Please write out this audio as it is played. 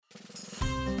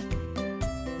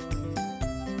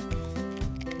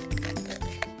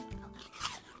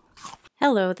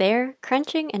Hello there,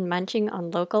 crunching and munching on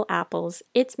local apples.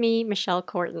 It's me, Michelle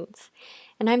Cortens.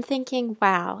 And I'm thinking,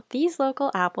 wow, these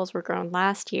local apples were grown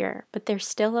last year, but they're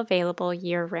still available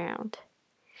year round.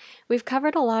 We've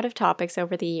covered a lot of topics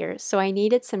over the years, so I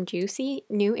needed some juicy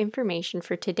new information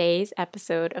for today's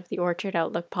episode of the Orchard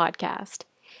Outlook podcast.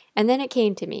 And then it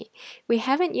came to me. We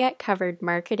haven't yet covered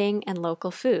marketing and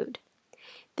local food.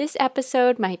 This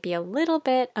episode might be a little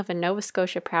bit of a Nova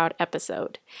Scotia Proud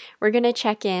episode. We're going to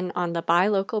check in on the Buy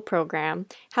Local program,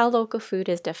 how local food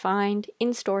is defined,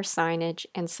 in-store signage,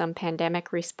 and some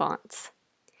pandemic response.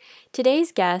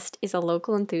 Today's guest is a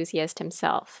local enthusiast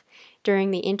himself.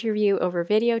 During the interview over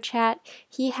video chat,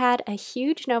 he had a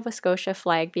huge Nova Scotia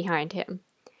flag behind him.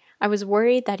 I was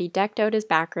worried that he decked out his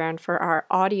background for our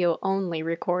audio-only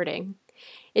recording.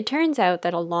 It turns out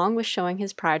that along with showing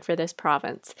his pride for this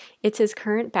province, it's his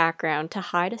current background to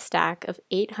hide a stack of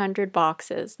 800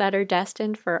 boxes that are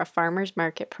destined for a farmer's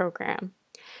market program.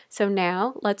 So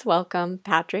now, let's welcome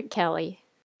Patrick Kelly.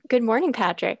 Good morning,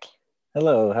 Patrick.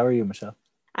 Hello, how are you, Michelle?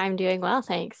 I'm doing well,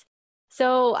 thanks.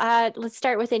 So let's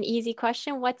start with an easy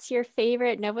question. What's your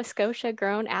favorite Nova Scotia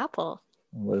grown apple?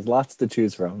 Well, there's lots to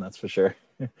choose from, that's for sure.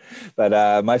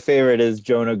 But my favorite is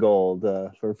Jonah Gold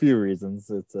for a few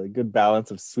reasons. It's a good balance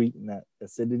of sweet and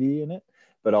acidity in it,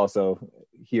 but also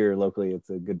here locally, it's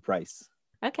a good price.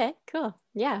 Okay, cool.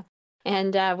 Yeah.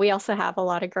 And we also have a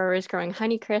lot of growers growing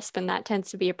Honeycrisp, and that tends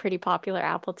to be a pretty popular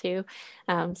apple too.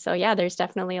 So yeah, there's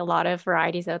definitely a lot of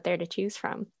varieties out there to choose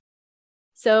from.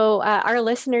 So our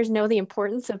listeners know the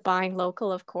importance of buying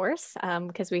local, of course,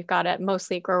 because we've got a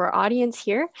mostly grower audience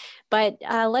here. But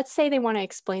let's say they want to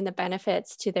explain the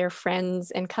benefits to their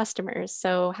friends and customers.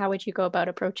 So how would you go about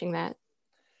approaching that?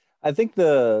 I think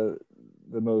the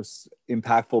most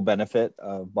impactful benefit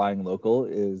of buying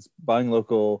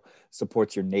local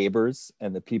supports your neighbors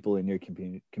and the people in your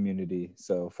community.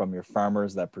 So from your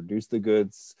farmers that produce the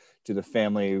goods to the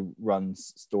family run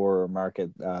store or market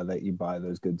that you buy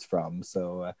those goods from.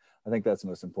 So I think that's the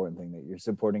most important thing, that you're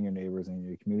supporting your neighbors and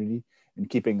your community and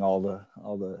keeping all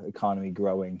the economy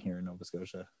growing here in Nova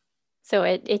Scotia. So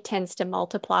it tends to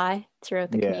multiply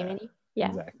throughout the Yeah, community. Yeah.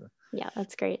 exactly. Yeah,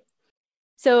 that's great.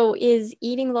 So is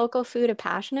eating local food a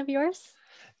passion of yours?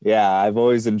 Yeah, I've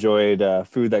always enjoyed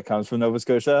food that comes from Nova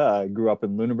Scotia. I grew up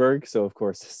in Lunenburg, so of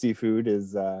course seafood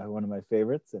is one of my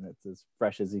favorites, and it's as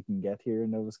fresh as you can get here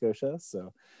in Nova Scotia.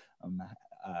 So I'm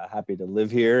happy to live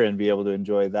here and be able to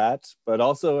enjoy that. But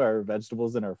also our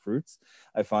vegetables and our fruits,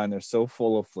 I find they're so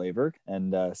full of flavor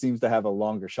and seems to have a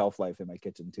longer shelf life in my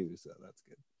kitchen too. So that's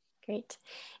good. Great.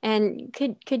 And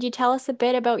could you tell us a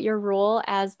bit about your role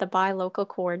as the Buy Local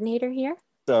coordinator here?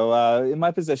 So in my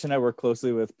position, I work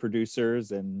closely with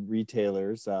producers and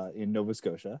retailers in Nova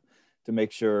Scotia to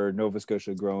make sure Nova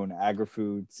Scotia grown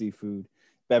agri-food, seafood,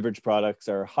 beverage products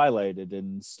are highlighted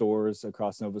in stores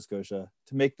across Nova Scotia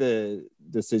to make the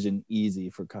decision easy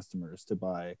for customers to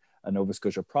buy a Nova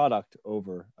Scotia product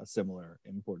over a similar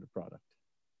imported product.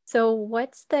 So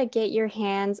what's the Get Your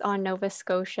Hands on Nova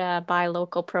Scotia Buy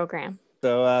Local program?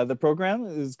 So the program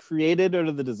is created out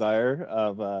of the desire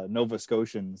of Nova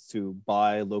Scotians to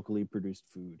buy locally produced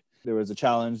food. There was a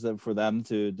challenge for them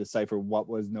to decipher what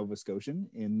was Nova Scotian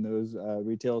in those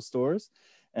retail stores.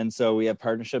 And so we have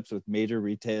partnerships with major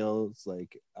retailers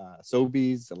like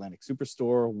Sobeys, Atlantic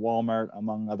Superstore, Walmart,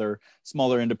 among other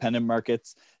smaller independent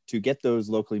markets, to get those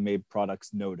locally made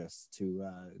products noticed, to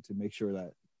make sure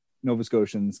that Nova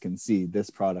Scotians can see this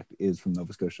product is from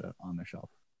Nova Scotia on their shelf.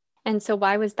 And so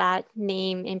why was that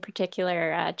name in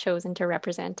particular chosen to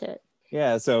represent it?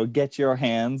 Yeah, so get your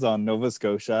hands on Nova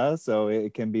Scotia. So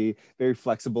it can be very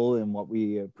flexible in what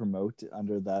we promote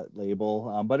under that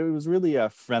label. But it was really a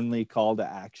friendly call to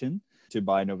action to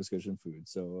buy Nova Scotian food.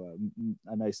 So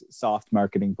a nice soft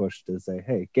marketing push to say,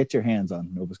 hey, get your hands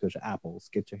on Nova Scotia apples,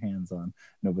 get your hands on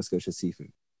Nova Scotia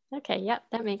seafood. Okay, yep,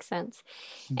 that makes sense.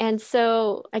 And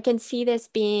so I can see this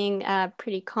being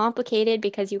pretty complicated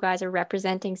because you guys are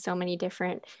representing so many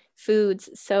different foods.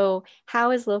 So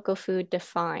how is local food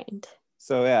defined?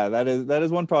 So yeah, that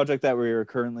is one project that we are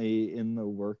currently in the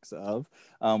works of.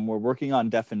 We're working on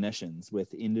definitions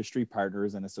with industry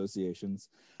partners and associations.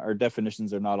 Our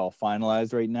definitions are not all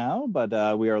finalized right now,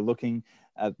 but we are looking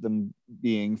at them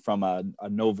being from a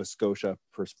Nova Scotia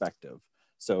perspective.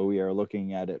 So we are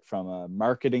looking at it from a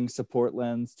marketing support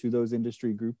lens to those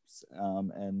industry groups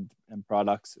and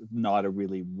products, not a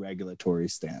really regulatory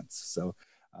stance. So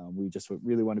we just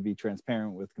really want to be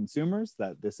transparent with consumers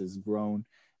that this is grown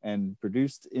and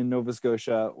produced in Nova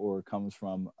Scotia or comes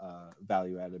from a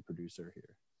value-added producer here.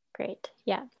 Great.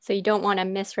 Yeah. So you don't want to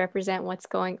misrepresent what's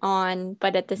going on,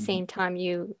 but at the Mhm. same time,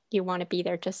 you want to be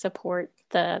there to support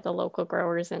the local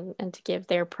growers and to give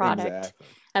their product Exactly.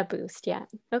 a boost. Yeah.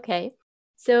 Okay.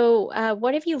 So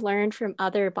what have you learned from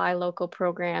other buy local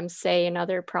programs, say in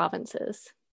other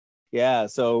provinces? Yeah,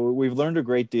 so we've learned a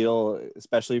great deal,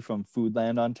 especially from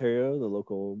Foodland Ontario, the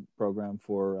local program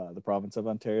for the province of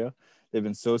Ontario. They've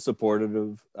been so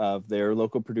supportive of their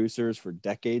local producers for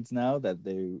decades now that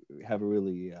they have a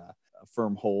really a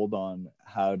firm hold on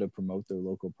how to promote their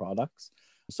local products.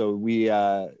 So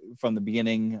from the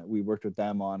beginning, we worked with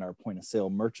them on our point of sale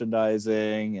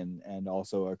merchandising and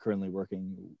also are currently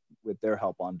working with their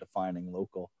help on defining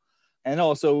local. And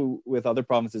also with other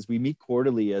provinces, we meet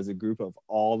quarterly as a group of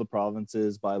all the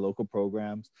provinces by local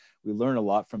programs. We learn a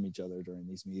lot from each other during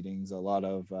these meetings, a lot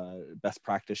of best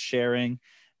practice sharing.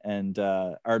 And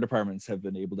our departments have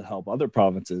been able to help other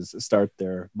provinces start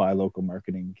their buy local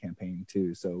marketing campaign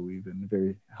too. So we've been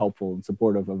very helpful and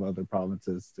supportive of other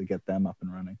provinces to get them up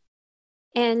and running.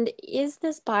 And is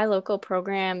this buy local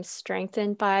program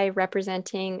strengthened by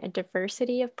representing a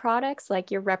diversity of products,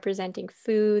 like you're representing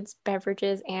foods,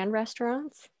 beverages, and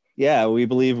restaurants? Yeah, we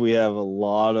believe we have a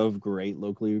lot of great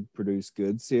locally produced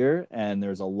goods here, and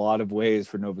there's a lot of ways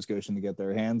for Nova Scotian to get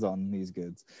their hands on these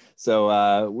goods.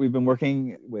 So we've been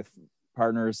working with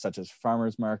partners such as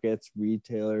farmers markets,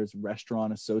 retailers,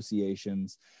 restaurant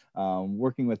associations,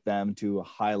 working with them to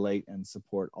highlight and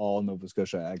support all Nova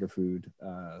Scotia agri-food,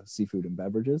 seafood, and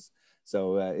beverages.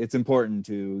 So it's important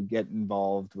to get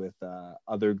involved with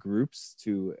other groups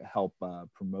to help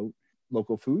promote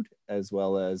local food, as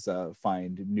well as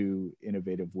find new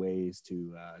innovative ways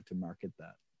to market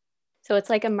that. So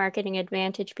it's like a marketing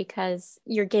advantage because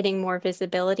you're getting more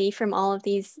visibility from all of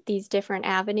these different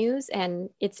avenues,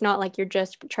 and it's not like you're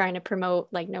just trying to promote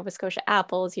like Nova Scotia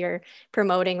apples, you're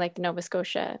promoting like the Nova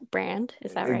Scotia brand.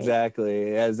 Is that right?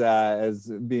 Exactly. As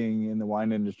being in the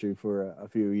wine industry for a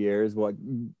few years, what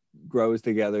grows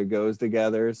together goes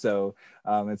together. So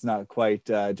it's not quite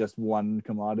just one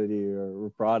commodity or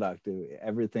product.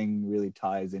 Everything really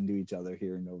ties into each other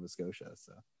here in Nova Scotia.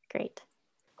 So. Great.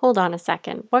 Hold on a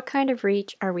second. What kind of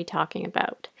reach are we talking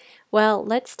about? Well,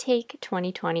 let's take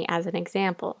 2020 as an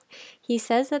example. He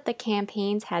says that the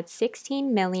campaigns had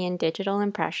 16 million digital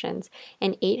impressions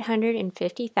and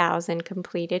 850,000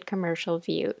 completed commercial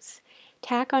views.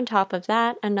 Tack on top of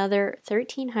that another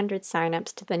 1,300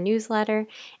 signups to the newsletter,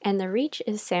 and the reach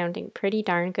is sounding pretty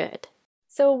darn good.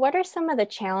 So, what are some of the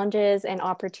challenges and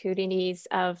opportunities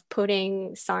of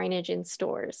putting signage in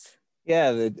stores?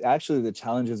 Yeah, actually, the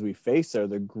challenges we face are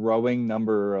the growing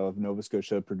number of Nova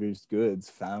Scotia produced goods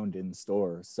found in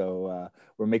stores. So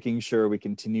we're making sure we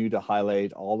continue to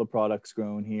highlight all the products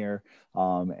grown here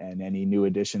and any new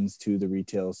additions to the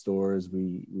retail stores.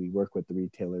 We work with the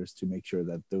retailers to make sure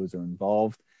that those are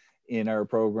involved in our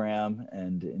program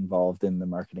and involved in the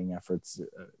marketing efforts,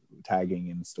 tagging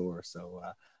in store. So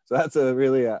that's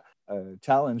a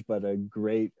challenge, but a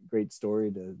great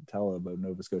story to tell about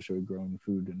Nova Scotia growing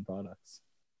food and products.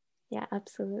 Yeah,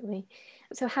 absolutely.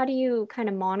 So, how do you kind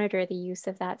of monitor the use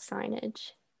of that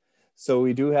signage? So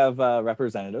we do have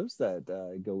representatives that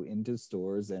go into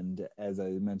stores, and as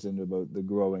I mentioned about the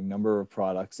growing number of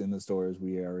products in the stores,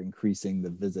 we are increasing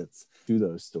the visits to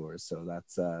those stores. So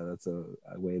that's a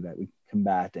way that we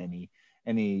combat any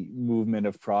movement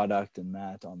of product and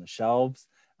that on the shelves.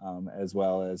 As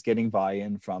well as getting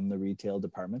buy-in from the retail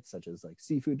departments, such as like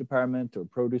seafood department or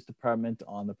produce department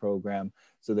on the program,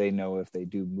 so they know if they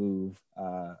do move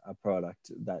a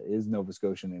product that is Nova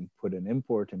Scotian and put an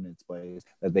import in its place,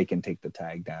 that they can take the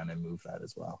tag down and move that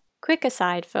as well. Quick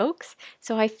aside, folks.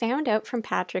 So, I found out from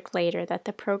Patrick later that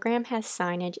the program has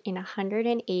signage in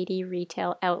 180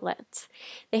 retail outlets.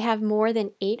 They have more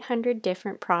than 800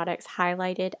 different products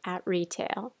highlighted at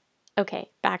retail. Okay,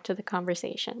 back to the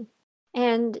conversation.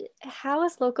 And how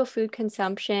has local food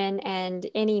consumption and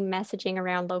any messaging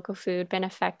around local food been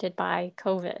affected by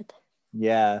COVID?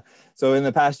 Yeah. So in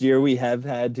the past year, we have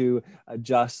had to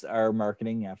adjust our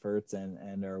marketing efforts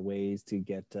and our ways to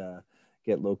get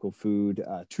local food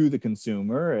to the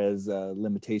consumer as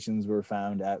limitations were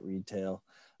found at retail.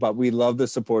 But we love the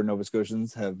support Nova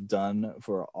Scotians have done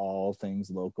for all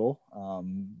things local.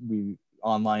 We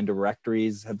online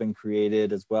directories have been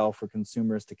created as well for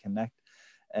consumers to connect,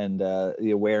 and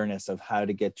the awareness of how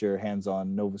to get your hands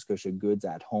on Nova Scotia goods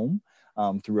at home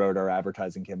throughout our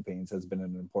advertising campaigns has been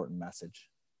an important message.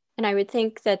 And I would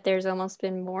think that there's almost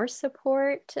been more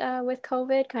support with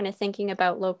COVID, kind of thinking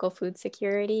about local food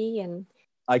security and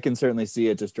I can certainly see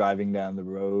it just driving down the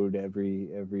road.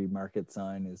 Every market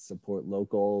sign is support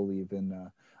local. Even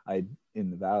In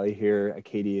the Valley here,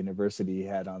 Acadia University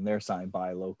had on their sign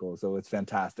buy local. So it's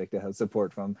fantastic to have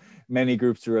support from many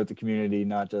groups throughout the community,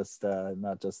 not just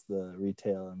the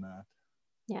retail and that.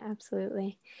 Yeah,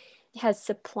 absolutely. Has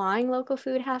supplying local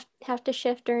food have to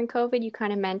shift during COVID? You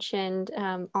kind of mentioned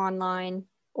online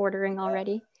ordering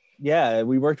already. Yeah,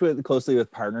 we worked closely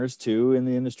with partners too in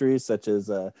the industry, such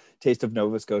as Taste of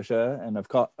Nova Scotia, and of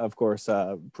course,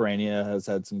 Perennia has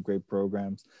had some great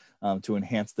programs to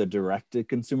enhance the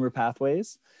direct-to-consumer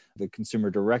pathways. The consumer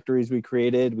directories we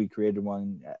created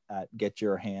one at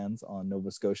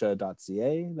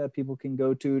getyourhandsonnovascotia.ca that people can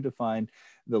go to find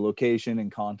the location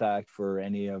and contact for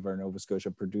any of our Nova Scotia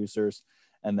producers.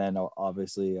 And then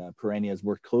obviously Perennia has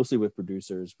worked closely with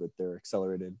producers with their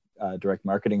accelerated direct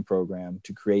marketing program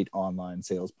to create online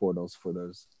sales portals for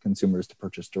those consumers to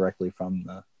purchase directly from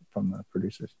the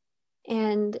producers.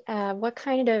 And what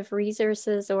kind of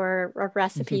resources or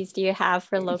recipes do you have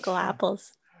for local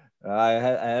apples? I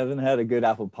haven't had a good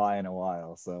apple pie in a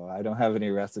while, so I don't have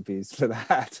any recipes for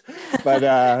that. But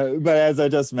as I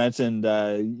just mentioned,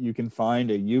 you can find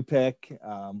a U-Pick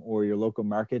or your local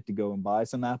market to go and buy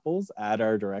some apples at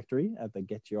our directory at the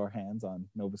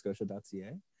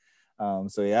getyourhandsonnovascotia.ca.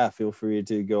 So yeah, feel free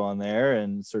to go on there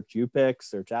and search U-Pick,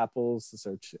 search apples,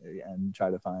 and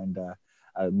try to find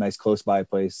a nice close by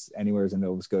place anywhere in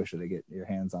Nova Scotia to get your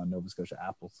hands on Nova Scotia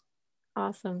apples.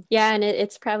 Awesome. Yeah, and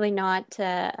it's probably not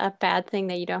a bad thing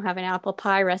that you don't have an apple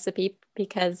pie recipe,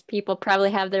 because people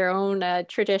probably have their own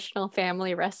traditional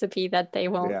family recipe that they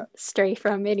won't stray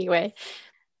from anyway.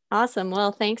 Awesome.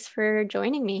 Well, thanks for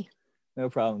joining me. No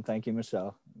problem. Thank you,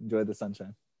 Michelle. Enjoy the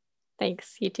sunshine.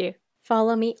 Thanks. You too.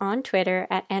 Follow me on Twitter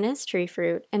at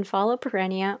NSTreeFruit and follow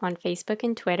Perennia on Facebook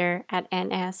and Twitter at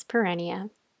NSPerennia.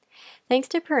 Thanks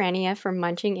to Perennia for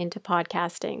munching into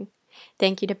podcasting.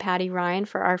 Thank you to Patty Ryan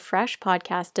for our fresh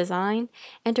podcast design,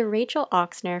 and to Rachel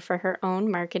Oxner for her own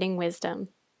marketing wisdom.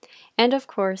 And of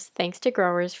course, thanks to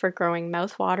growers for growing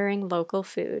mouth-watering local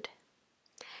food.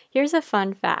 Here's a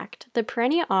fun fact. The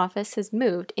Perennia office has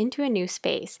moved into a new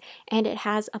space, and it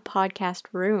has a podcast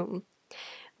room.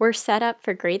 We're set up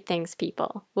for great things,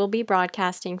 people. We'll be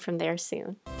broadcasting from there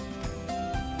soon.